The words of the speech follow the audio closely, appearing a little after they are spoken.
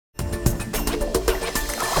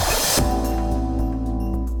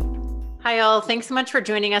Hi, all. Thanks so much for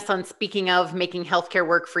joining us on Speaking of Making Healthcare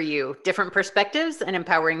Work for You, Different Perspectives and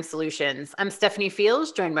Empowering Solutions. I'm Stephanie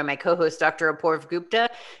Fields, joined by my co-host, Dr. Apoorv Gupta.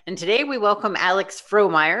 And today we welcome Alex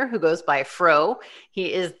Frohmeyer, who goes by Fro.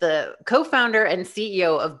 He is the co-founder and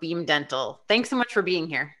CEO of Beam Dental. Thanks so much for being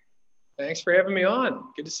here. Thanks for having me on.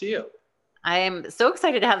 Good to see you. I am so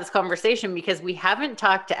excited to have this conversation because we haven't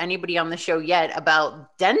talked to anybody on the show yet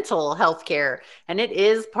about dental healthcare, and it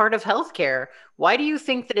is part of healthcare. Why do you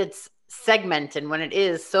think that it's segmented when it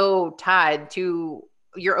is so tied to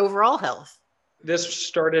your overall health? This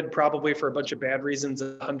started probably for a bunch of bad reasons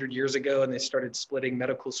 100 years ago, and they started splitting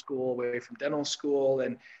medical school away from dental school.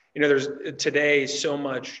 And there's today so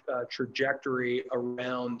much trajectory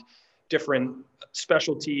around different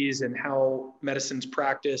specialties and how medicine's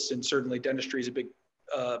practiced, and certainly dentistry is a big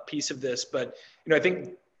piece of this. But I think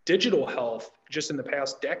digital health, just in the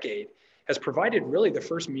past decade, has provided really the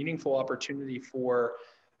first meaningful opportunity for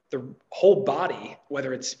the whole body,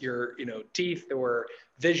 whether it's your teeth or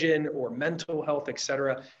vision or mental health, et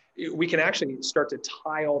cetera. We can actually start to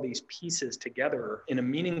tie all these pieces together in a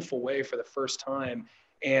meaningful way for the first time.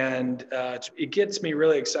 And it gets me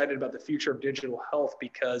really excited about the future of digital health,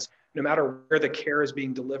 because no matter where the care is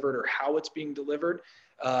being delivered or how it's being delivered,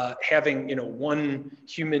 having one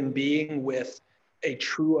human being with a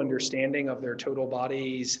true understanding of their total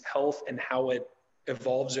body's health and how it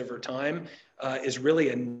evolves over time is really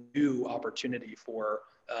a new opportunity for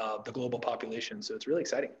the global population. So it's really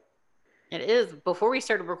exciting. It is. Before we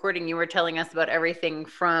started recording, you were telling us about everything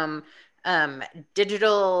from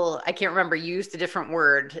digital, I can't remember, you used a different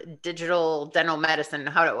word, digital dental medicine,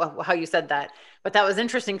 how you said that. But that was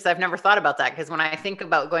interesting because I've never thought about that. Because when I think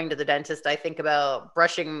about going to the dentist, I think about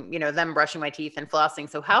brushing, them brushing my teeth and flossing.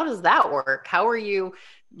 So how does that work? How are you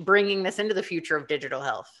bringing this into the future of digital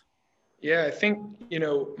health? Yeah, I think,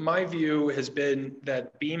 my view has been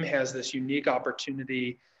that Beam has this unique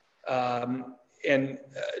opportunity and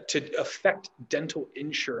to affect dental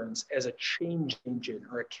insurance as a change engine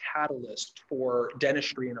or a catalyst for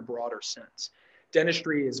dentistry in a broader sense.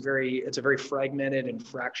 Dentistry is it's a very fragmented and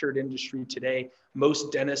fractured industry today.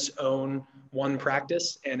 Most dentists own one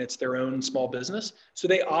practice and it's their own small business. So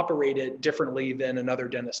they operate it differently than another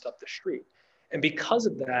dentist up the street. And because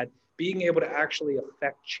of that, being able to actually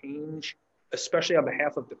affect change, especially on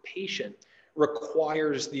behalf of the patient,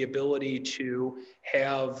 requires the ability to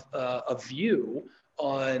have a view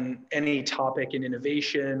on any topic in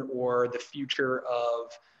innovation or the future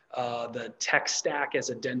of the tech stack as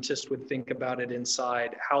a dentist would think about it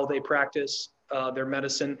inside how they practice their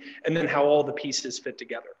medicine, and then how all the pieces fit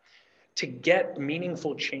together. To get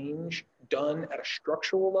meaningful change done at a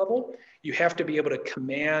structural level, you have to be able to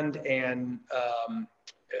command and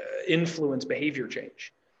influence behavior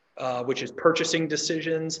change, which is purchasing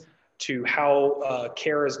decisions to how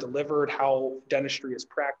care is delivered, how dentistry is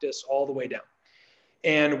practiced, all the way down.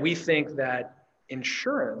 And we think that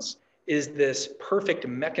insurance is this perfect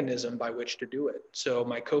mechanism by which to do it. So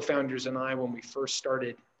my co-founders and I, when we first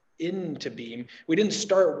started into Beam, we didn't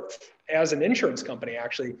start as an insurance company,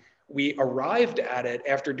 actually. We arrived at it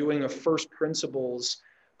after doing a first principles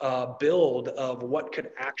build of what could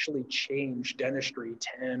actually change dentistry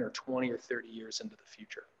 10 or 20 or 30 years into the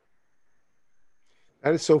future.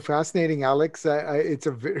 That is so fascinating, Alex. It's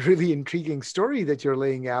a really intriguing story that you're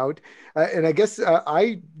laying out. And I guess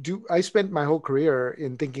I spent my whole career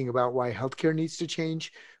in thinking about why healthcare needs to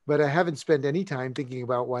change, but I haven't spent any time thinking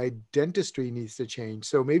about why dentistry needs to change.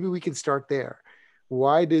 So maybe we can start there.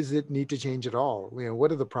 Why does it need to change at all?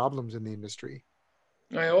 What are the problems in the industry?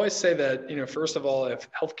 I always say that, first of all, if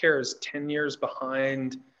healthcare is 10 years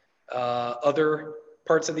behind other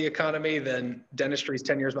parts of the economy, then dentistry is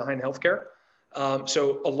 10 years behind healthcare.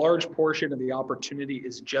 So a large portion of the opportunity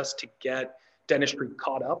is just to get dentistry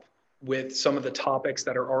caught up with some of the topics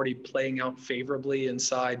that are already playing out favorably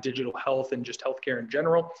inside digital health and just healthcare in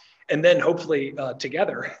general. And then hopefully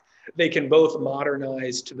together, they can both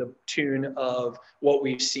modernize to the tune of what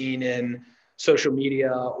we've seen in social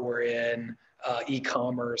media or in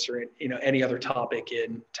e-commerce or any other topic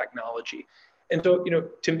in technology. And so,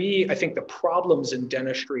 to me, I think the problems in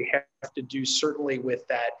dentistry have to do certainly with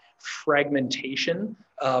that fragmentation.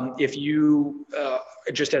 If you,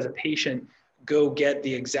 just as a patient, go get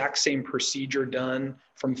the exact same procedure done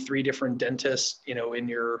from 3 different dentists, in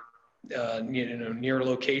your, near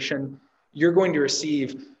location, you're going to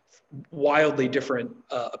receive wildly different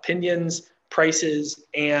opinions, prices,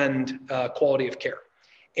 and quality of care.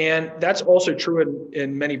 And that's also true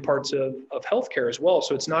in many parts of healthcare as well.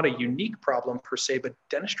 So it's not a unique problem per se, but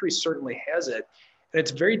dentistry certainly has it. And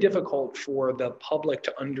it's very difficult for the public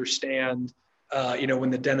to understand when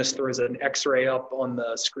the dentist throws an x-ray up on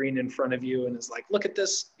the screen in front of you and is like, look at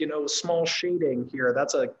this, small shading here.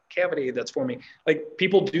 That's a cavity that's forming. Like,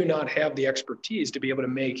 people do not have the expertise to be able to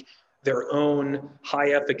make their own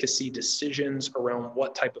high efficacy decisions around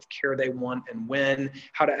what type of care they want and when,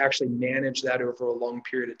 how to actually manage that over a long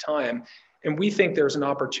period of time. And we think there's an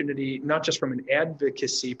opportunity, not just from an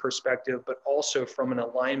advocacy perspective, but also from an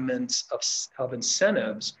alignment of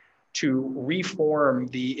incentives to reform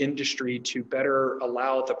the industry to better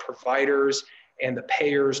allow the providers and the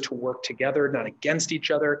payers to work together, not against each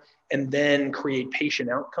other, and then create patient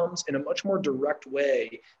outcomes in a much more direct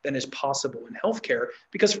way than is possible in healthcare,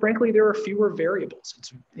 because frankly, there are fewer variables.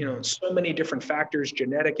 It's, so many different factors,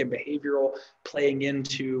 genetic and behavioral, playing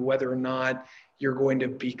into whether or not you're going to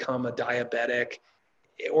become a diabetic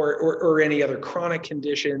or any other chronic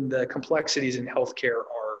condition. The complexities in healthcare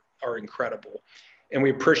are incredible. And we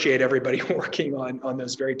appreciate everybody working on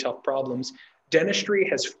those very tough problems. Dentistry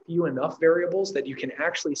has few enough variables that you can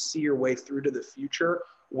actually see your way through to the future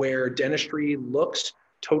where dentistry looks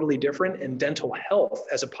totally different, and dental health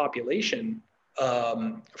as a population,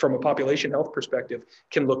 from a population health perspective,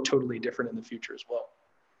 can look totally different in the future as well.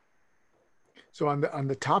 So on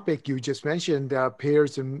the topic you just mentioned,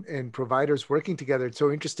 payers and providers working together, it's so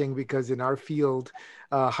interesting because in our field,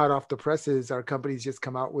 hot off the presses, our companies just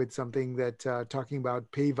come out with something that talking about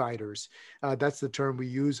payviders. That's the term we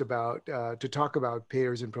use about to talk about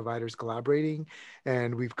payers and providers collaborating.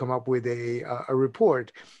 And we've come up with a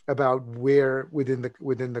report about where within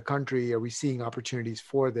the country are we seeing opportunities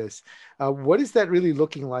for this. What is that really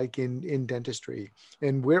looking like in dentistry,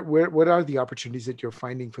 and what are the opportunities that you're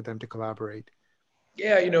finding for them to collaborate?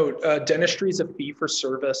 Yeah, dentistry is a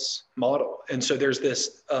fee-for-service model, and so there's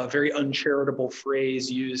this very uncharitable phrase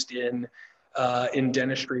used in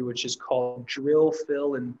dentistry, which is called drill,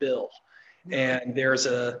 fill, and bill. And there's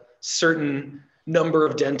a certain number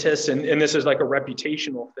of dentists, and this is like a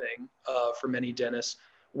reputational thing for many dentists,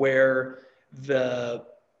 where the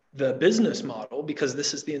business model, because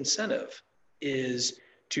this is the incentive, is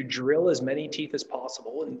to drill as many teeth as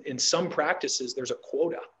possible. And in some practices, there's a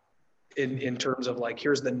quota. In terms of like,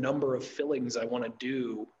 here's the number of fillings I want to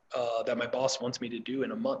do that my boss wants me to do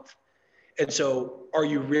in a month. And so are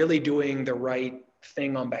you really doing the right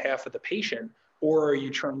thing on behalf of the patient, or are you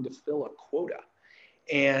trying to fill a quota?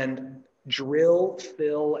 And drill,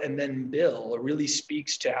 fill, and then bill really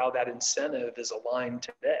speaks to how that incentive is aligned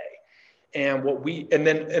today. And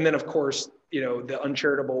then of course, the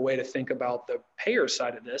uncharitable way to think about the payer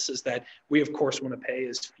side of this is that we of course want to pay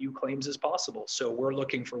as few claims as possible. So we're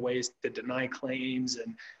looking for ways to deny claims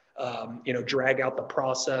and drag out the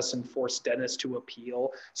process and force dentists to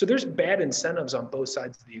appeal. So there's bad incentives on both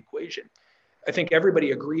sides of the equation. I think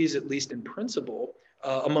everybody agrees, at least in principle,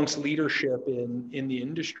 amongst leadership in the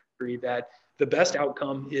industry, that the best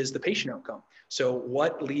outcome is the patient outcome. So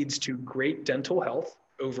what leads to great dental health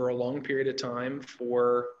over a long period of time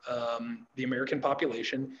for the American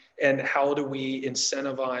population, and how do we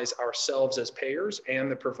incentivize ourselves as payers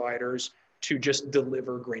and the providers to just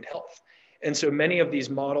deliver great health? And so many of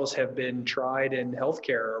these models have been tried in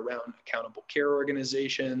healthcare around accountable care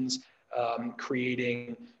organizations,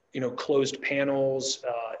 creating closed panels,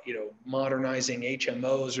 modernizing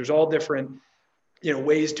HMOs. There's all different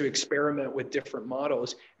ways to experiment with different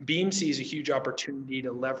models. Beam sees a huge opportunity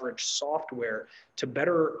to leverage software to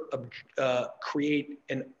better create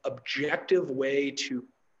an objective way to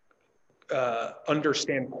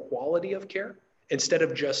understand quality of care instead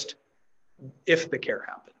of just if the care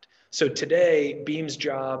happened. So today, Beam's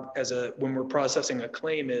job when we're processing a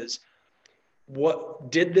claim is,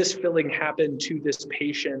 what did this filling happen to this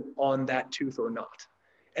patient on that tooth or not?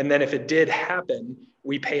 And then if it did happen,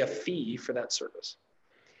 we pay a fee for that service.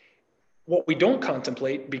 What we don't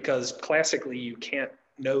contemplate, because classically you can't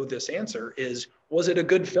know this answer, is, was it a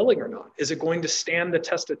good filling or not? Is it going to stand the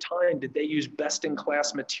test of time? Did they use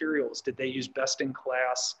best-in-class materials? Did they use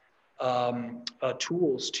best-in-class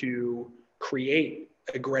tools to create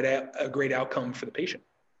a great outcome for the patient?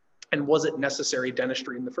 And was it necessary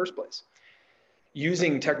dentistry in the first place?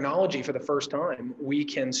 Using technology for the first time, we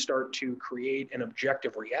can start to create an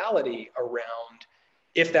objective reality around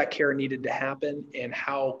if that care needed to happen and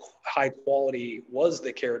how high quality was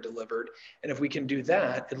the care delivered. And if we can do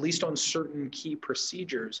that, at least on certain key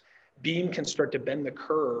procedures, Beam can start to bend the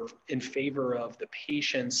curve in favor of the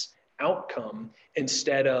patient's outcome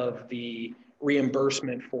instead of the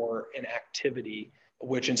reimbursement for an activity,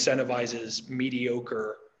 which incentivizes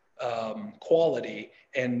mediocre quality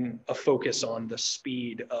and a focus on the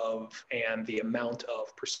speed of and the amount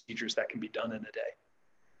of procedures that can be done in a day.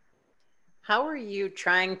 How are you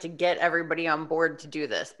trying to get everybody on board to do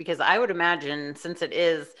this? Because I would imagine, since it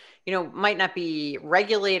is, might not be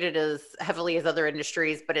regulated as heavily as other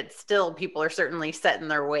industries, but it's still, people are certainly set in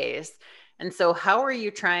their ways. And so, how are you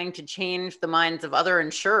trying to change the minds of other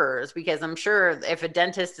insurers? Because I'm sure if a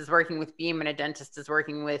dentist is working with Beam and a dentist is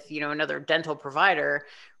working with, another dental provider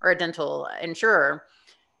or a dental insurer,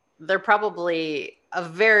 they're probably a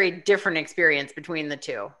very different experience between the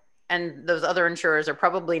two. And those other insurers are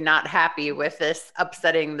probably not happy with this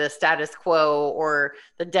upsetting the status quo, or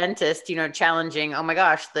the dentist, challenging, oh my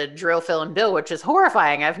gosh, the drill, fill, and bill, which is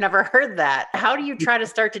horrifying. I've never heard that. How do you try to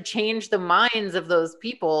start to change the minds of those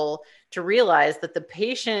people to realize that the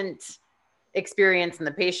patient experience and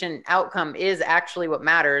the patient outcome is actually what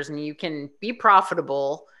matters, and you can be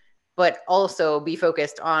profitable, but also be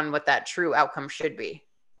focused on what that true outcome should be?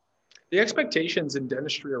 The expectations in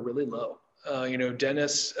dentistry are really low.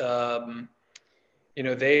 Dentists,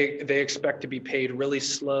 they expect to be paid really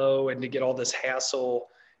slow and to get all this hassle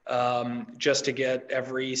just to get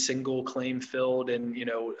every single claim filled, and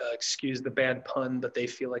excuse the bad pun, but they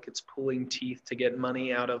feel like it's pulling teeth to get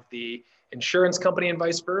money out of the insurance company and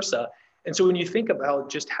vice versa. And so when you think about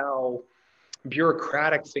just how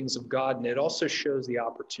bureaucratic things have gotten, it also shows the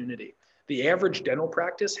opportunity. The average dental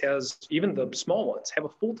practice has, even the small ones, have a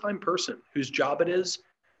full-time person whose job it is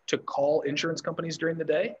to call insurance companies during the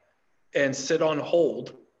day and sit on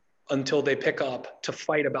hold until they pick up to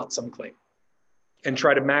fight about some claim and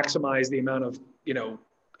try to maximize the amount of,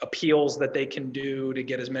 appeals that they can do to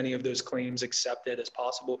get as many of those claims accepted as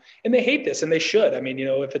possible. And they hate this, and they should. I mean,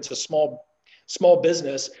 if it's a small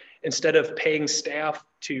business, instead of paying staff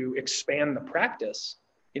to expand the practice,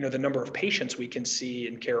 the number of patients we can see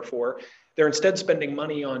and care for, they're instead spending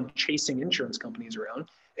money on chasing insurance companies around.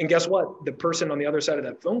 And guess what? The person on the other side of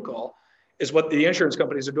that phone call is what the insurance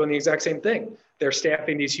companies are doing, the exact same thing. They're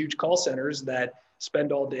staffing these huge call centers that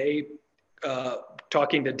spend all day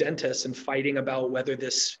talking to dentists and fighting about whether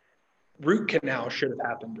this root canal should have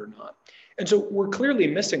happened or not. And so we're clearly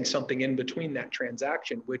missing something in between that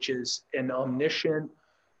transaction, which is an omniscient,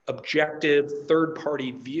 objective,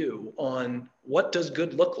 third-party view on what does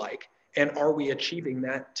good look like, and are we achieving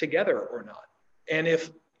that together or not? And if,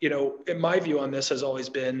 in my view on this has always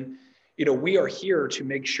been, we are here to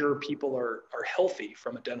make sure people are healthy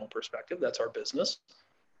from a dental perspective. That's our business.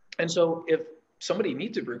 And so if somebody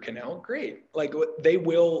needs a root canal, great. Like, they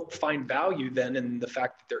will find value then in the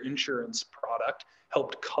fact that their insurance product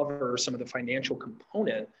helped cover some of the financial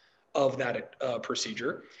component of that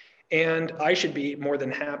procedure. And I should be more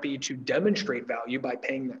than happy to demonstrate value by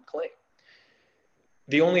paying that claim.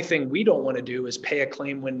 The only thing we don't want to do is pay a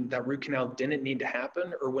claim when that root canal didn't need to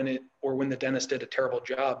happen, or when the dentist did a terrible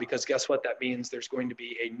job, because guess what? That means there's going to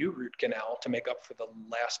be a new root canal to make up for the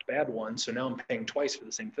last bad one. So now I'm paying twice for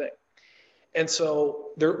the same thing. And so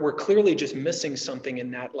we're clearly just missing something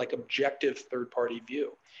in that, like, objective third-party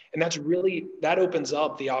view. And that opens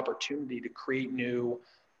up the opportunity to create new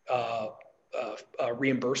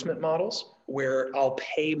reimbursement models where I'll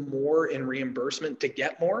pay more in reimbursement to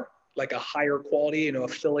get more, like a higher quality, a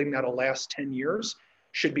filling that'll last 10 years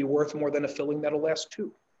should be worth more than a filling that'll last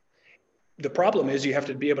 2. The problem is you have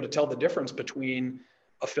to be able to tell the difference between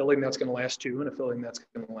a filling that's going to last 2 and a filling that's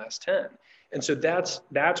going to last 10. And so that's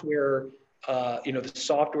where the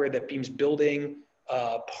software that Beam's building,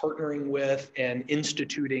 partnering with and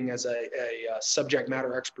instituting as a subject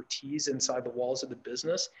matter expertise inside the walls of the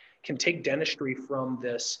business can take dentistry from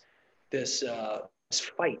this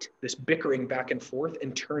fight, this bickering back and forth,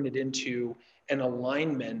 and turn it into an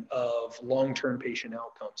alignment of long-term patient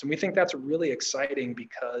outcomes. And we think that's really exciting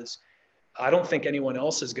because I don't think anyone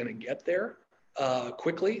else is going to get there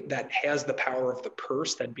quickly that has the power of the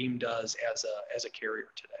purse that Beam does as a carrier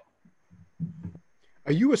today.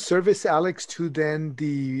 Are you a service, Alex, to then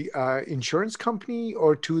the insurance company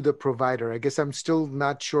or to the provider? I guess I'm still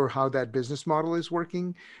not sure how that business model is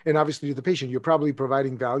working. And obviously to the patient, you're probably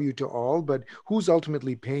providing value to all, but who's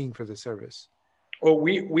ultimately paying for the service? Well,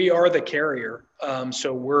 we are the carrier.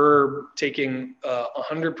 So we're taking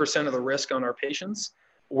 100% of the risk on our patients.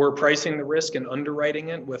 We're pricing the risk and underwriting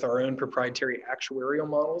it with our own proprietary actuarial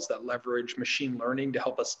models that leverage machine learning to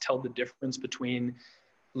help us tell the difference between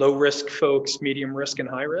low risk folks, medium risk, and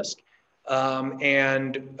high risk.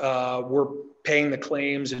 We're paying the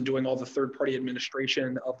claims and doing all the third-party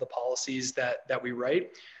administration of the policies that we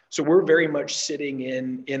write. So we're very much sitting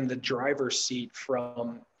in the driver's seat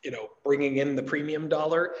from, bringing in the premium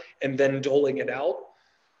dollar and then doling it out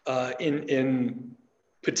in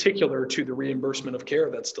particular to the reimbursement of care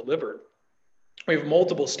that's delivered. We have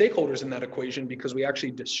multiple stakeholders in that equation because we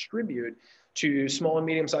actually distribute to small and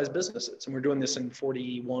medium-sized businesses. And we're doing this in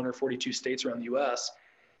 41 or 42 states around the US.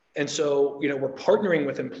 And so, we're partnering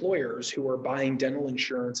with employers who are buying dental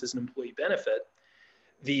insurance as an employee benefit.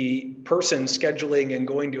 The person scheduling and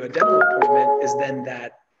going to a dental appointment is then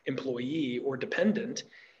that employee or dependent.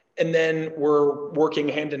 And then we're working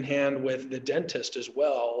hand in hand with the dentist as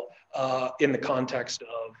well, in the context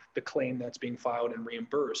of the claim that's being filed and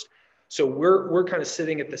reimbursed. So we're kind of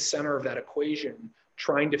sitting at the center of that equation,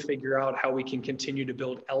 trying to figure out how we can continue to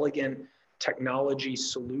build elegant technology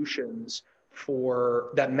solutions for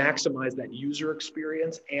that maximize that user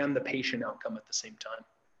experience and the patient outcome at the same time.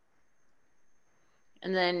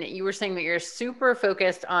 And then you were saying that you're super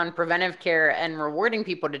focused on preventive care and rewarding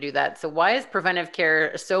people to do that. So why is preventive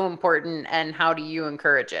care so important, and how do you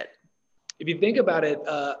encourage it? If you think about it,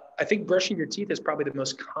 I think brushing your teeth is probably the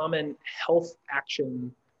most common health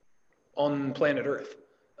action on planet Earth.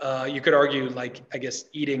 You could argue, like, I guess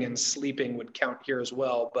eating and sleeping would count here as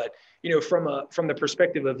well. But from the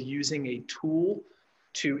perspective of using a tool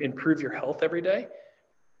to improve your health every day,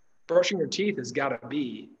 brushing your teeth has got to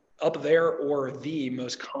be up there, or the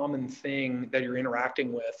most common thing that you're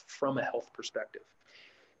interacting with from a health perspective.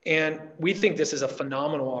 And we think this is a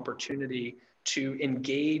phenomenal opportunity to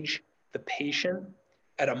engage the patient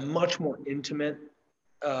at a much more intimate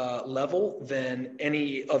level than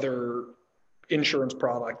any other insurance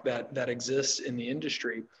product that exists in the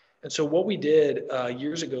industry. And so what we did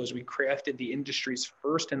years ago is we crafted the industry's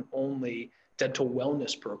first and only dental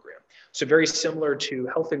wellness program. So very similar to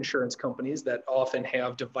health insurance companies that often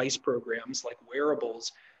have device programs like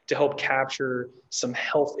wearables to help capture some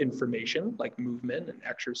health information like movement and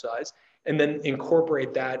exercise, and then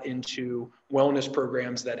incorporate that into wellness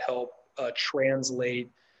programs that help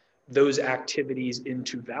translate those activities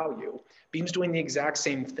into value. Beam's doing the exact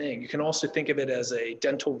same thing. You can also think of it as a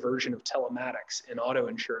dental version of telematics in auto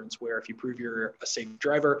insurance, where if you prove you're a safe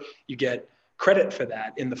driver, you get credit for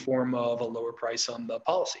that in the form of a lower price on the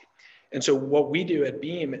policy. And so what we do at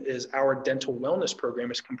Beam is our dental wellness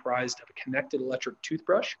program is comprised of a connected electric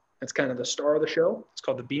toothbrush. That's kind of the star of the show. It's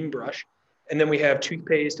called the Beam Brush. And then we have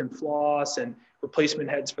toothpaste and floss and replacement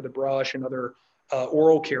heads for the brush and other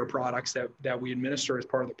oral care products that we administer as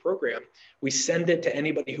part of the program. We send it to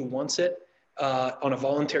anybody who wants it on a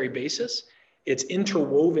voluntary basis. It's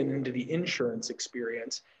interwoven into the insurance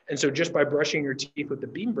experience. And so just by brushing your teeth with the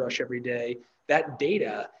Beam Brush every day, that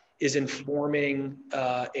data is informing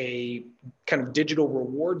a kind of digital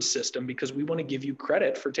reward system, because we want to give you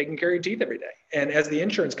credit for taking care of your teeth every day. And as the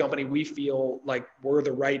insurance company, we feel like we're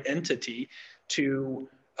the right entity to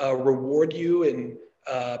reward you and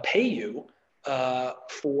pay you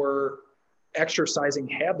for exercising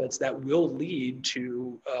habits that will lead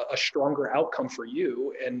to a stronger outcome for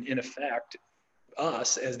you, and in effect,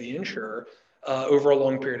 us as the insurer over a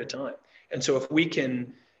long period of time. And so if we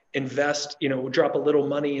can invest, drop a little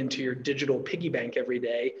money into your digital piggy bank every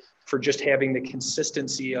day for just having the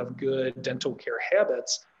consistency of good dental care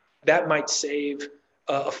habits, that might save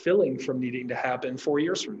a filling from needing to happen 4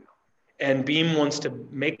 years from now. And Beam wants to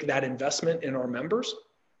make that investment in our members,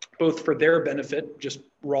 both for their benefit, just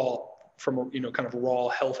raw from a kind of raw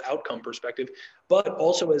health outcome perspective, but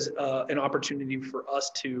also as an opportunity for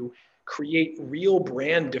us to create real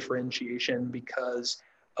brand differentiation, because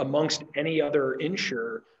amongst any other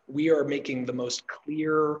insurer, we are making the most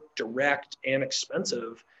clear, direct, and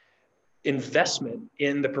expensive investment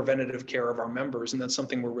in the preventative care of our members. And that's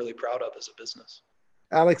something we're really proud of as a business.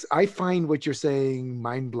 Alex, I find what you're saying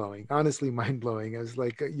mind-blowing, honestly mind-blowing. I was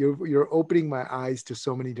like, you're opening my eyes to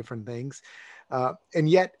so many different things. And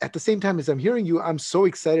yet at the same time, as I'm hearing you, I'm so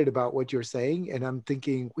excited about what you're saying. And I'm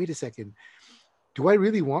thinking, wait a second, do I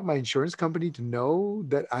really want my insurance company to know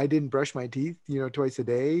that I didn't brush my teeth, twice a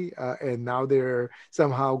day? And now they're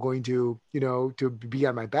somehow going to, to be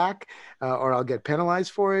on my back, or I'll get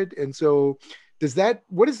penalized for it. And so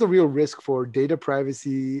what is the real risk for data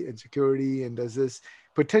privacy and security? And does this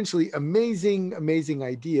potentially amazing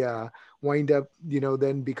idea wind up,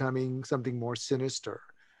 then becoming something more sinister?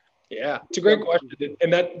 Yeah, it's a great question.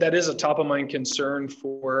 And that is a top of mind concern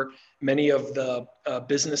for many of the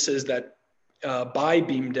businesses that buy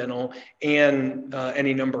Beam Dental and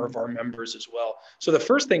any number of our members as well. So the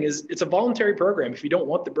first thing is, it's a voluntary program. If you don't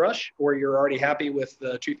want the brush, or you're already happy with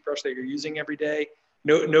the toothbrush that you're using every day,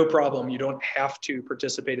 no problem. You don't have to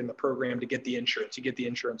participate in the program to get the insurance. You get the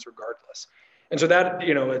insurance regardless. And so that,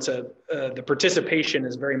 it's the participation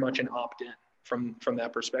is very much an opt-in from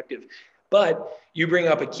that perspective. But you bring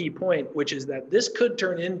up a key point, which is that this could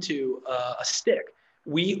turn into a stick.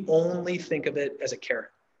 We only think of it as a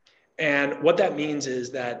carrot. And what that means is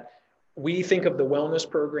that we think of the wellness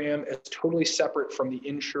program as totally separate from the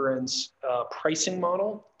insurance pricing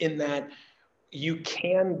model, in that you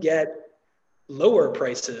can get lower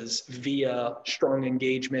prices via strong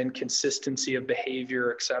engagement, consistency of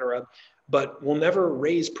behavior, et cetera, but we'll never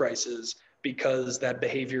raise prices because that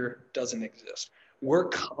behavior doesn't exist. We're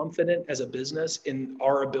confident as a business in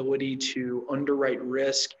our ability to underwrite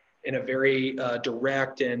risk in a very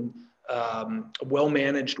direct and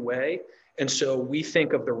well-managed way. And so we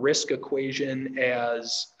think of the risk equation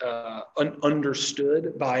as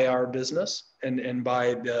understood by our business and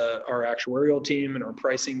by our actuarial team and our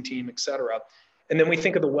pricing team, et cetera. And then we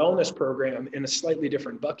think of the wellness program in a slightly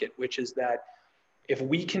different bucket, which is that if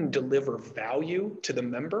we can deliver value to the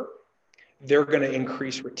member, they're going to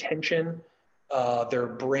increase retention, their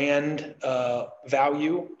brand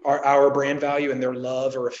value, our brand value, and their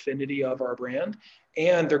love or affinity of our brand.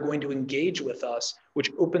 And they're going to engage with us,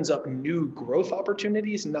 which opens up new growth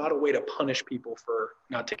opportunities, not a way to punish people for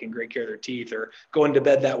not taking great care of their teeth or going to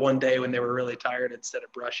bed that one day when they were really tired instead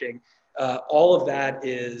of brushing. All of that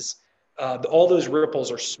is, all those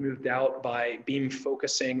ripples are smoothed out by Beam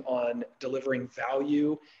focusing on delivering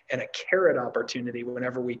value and a carrot opportunity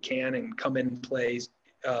whenever we can and come in and play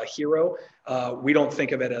hero. We don't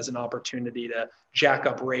think of it as an opportunity to jack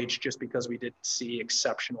up rates just because we didn't see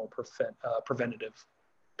exceptional preventative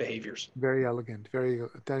behaviors. Very elegant. Very,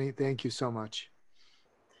 Danny, thank you so much.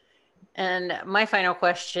 And my final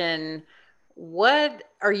question, what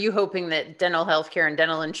are you hoping that dental healthcare and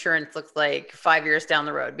dental insurance looks like 5 years down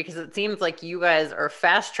the road? Because it seems like you guys are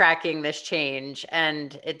fast tracking this change,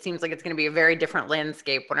 and it seems like it's going to be a very different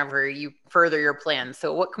landscape whenever you further your plans.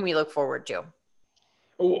 So what can we look forward to?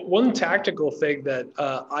 One tactical thing that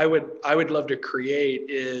I would love to create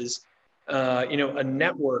is a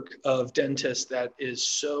network of dentists that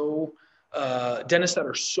is dentists that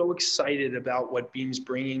are so excited about what Beam's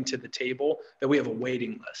bringing to the table that we have a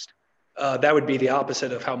waiting list. That would be the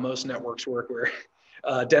opposite of how most networks work, where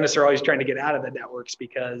dentists are always trying to get out of the networks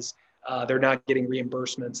because they're not getting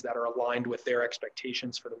reimbursements that are aligned with their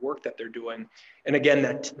expectations for the work that they're doing. And again,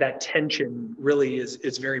 that tension really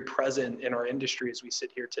is very present in our industry as we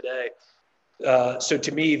sit here today. So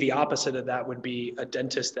to me, the opposite of that would be a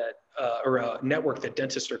dentist or a network that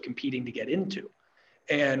dentists are competing to get into.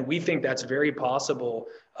 And we think that's very possible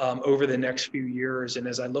over the next few years. And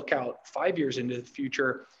as I look out 5 years into the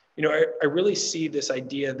future, I really see this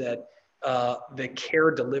idea that the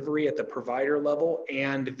care delivery at the provider level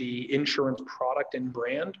and the insurance product and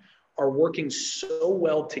brand are working so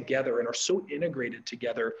well together and are so integrated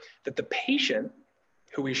together that the patient,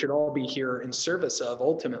 who we should all be here in service of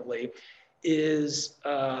ultimately, feels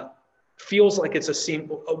like it's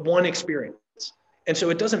one experience. And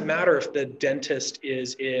so it doesn't matter if the dentist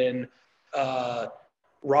is in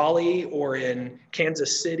Raleigh or in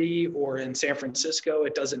Kansas City or in San Francisco.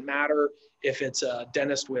 It doesn't matter if it's a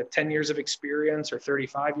dentist with 10 years of experience or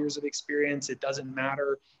 35 years of experience. It doesn't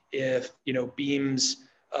matter if, Beam's,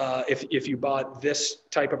 if you bought this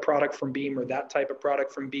type of product from Beam or that type of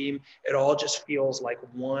product from Beam. It all just feels like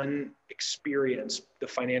one experience. The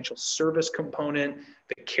financial service component,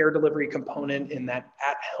 the care delivery component, and that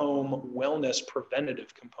at-home wellness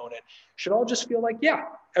preventative component should all just feel like, yeah,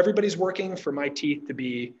 everybody's working for my teeth to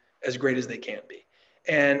be as great as they can be.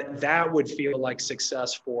 And that would feel like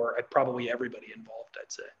success for probably everybody involved,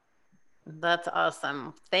 I'd say. That's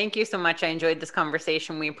awesome. Thank you so much. I enjoyed this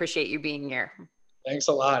conversation. We appreciate you being here. Thanks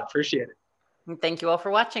a lot. Appreciate it. And thank you all for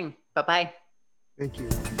watching. Bye-bye. Thank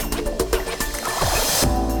you.